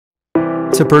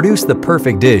To produce the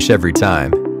perfect dish every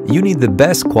time, you need the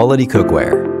best quality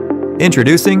cookware.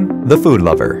 Introducing the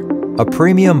Foodlover, a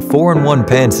premium 4-in-1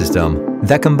 pan system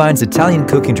that combines Italian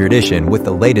cooking tradition with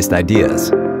the latest ideas.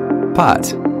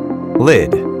 Pot,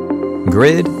 lid,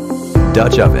 grid,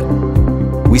 Dutch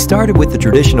oven. We started with the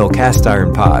traditional cast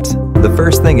iron pot, the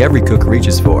first thing every cook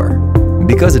reaches for.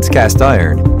 Because it's cast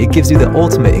iron, it gives you the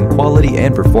ultimate in quality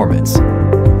and performance.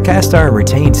 Cast iron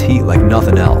retains heat like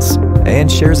nothing else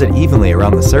and shares it evenly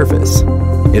around the surface.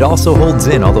 It also holds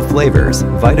in all the flavors,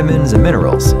 vitamins, and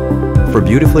minerals. For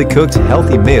beautifully cooked,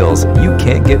 healthy meals, you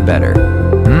can't get better.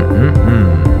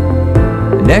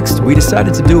 Next, we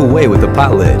decided to do away with the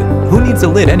pot lid. Who needs a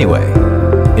lid anyway?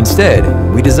 Instead,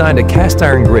 we designed a cast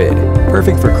iron grid,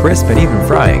 perfect for crisp and even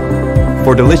frying.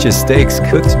 For delicious steaks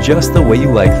cooked just the way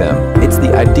you like them, it's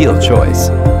the ideal choice.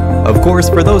 Of course,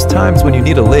 for those times when you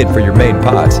need a lid for your main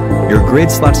pot, your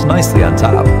grid slots nicely on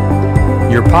top.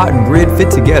 Your pot and grid fit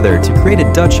together to create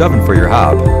a Dutch oven for your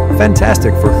hob,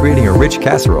 fantastic for creating a rich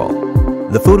casserole.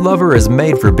 The Foodlover is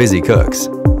made for busy cooks,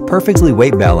 perfectly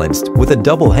weight balanced with a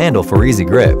double handle for easy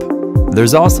grip.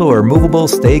 There's also a removable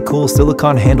Stay Cool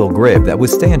silicone handle grip that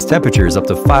withstands temperatures up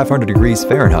to 500 degrees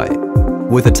Fahrenheit.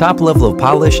 With a top level of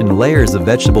polish and layers of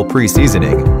vegetable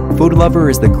pre-seasoning,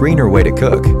 Foodlover is the greener way to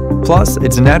cook. Plus,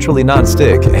 it's naturally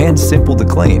non-stick and simple to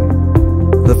clean.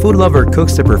 The Foodlover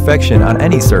cooks to perfection on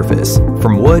any surface,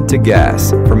 from wood to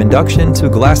gas, from induction to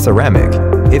glass ceramic.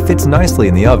 It fits nicely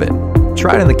in the oven.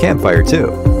 Try it in the campfire too.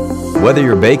 Whether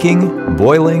you're baking,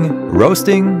 boiling,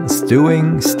 roasting,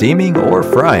 stewing, steaming, or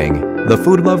frying, the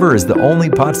Foodlover is the only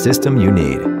pot system you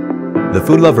need. The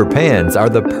Foodlover pans are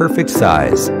the perfect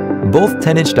size. Both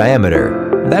 10-inch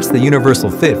diameter, that's the universal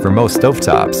fit for most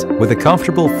stovetops, with a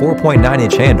comfortable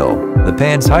 4.9-inch handle. The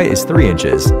pan's height is 3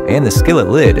 inches, and the skillet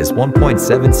lid is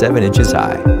 1.77 inches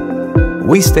high.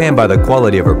 We stand by the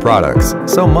quality of our products,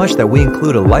 so much that we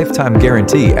include a lifetime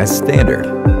guarantee as standard.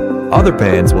 Other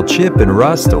pans will chip and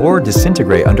rust or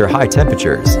disintegrate under high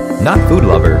temperatures. Not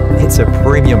Foodlover, it's a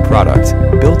premium product,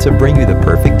 built to bring you the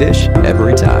perfect dish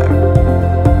every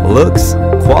time. Looks,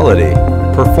 quality,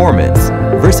 performance,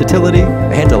 versatility,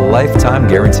 and a lifetime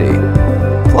guarantee.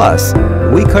 Plus,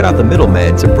 we cut out the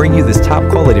middleman to bring you this top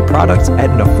quality product at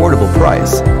an affordable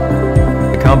price.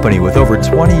 A company with over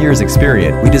 20 years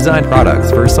experience, we design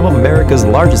products for some of America's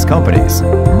largest companies: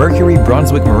 Mercury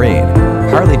Brunswick Marine,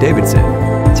 Harley-Davidson,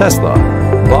 Tesla,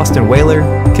 Boston Whaler,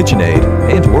 KitchenAid,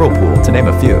 and Whirlpool, to name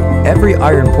a few. Every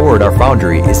iron pour at our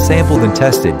foundry is sampled and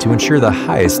tested to ensure the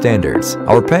highest standards.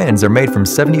 Our pans are made from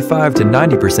 75 to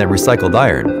 90% recycled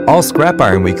iron. All scrap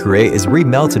iron we create is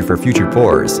remelted for future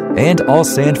pours, and all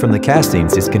sand from the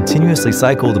castings is continuously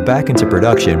cycled back into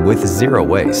production with zero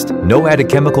waste. No added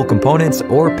chemical components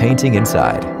or painting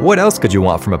inside. What else could you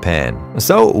want from a pan?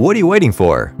 So, what are you waiting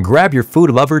for? Grab your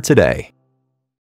Foodlover today.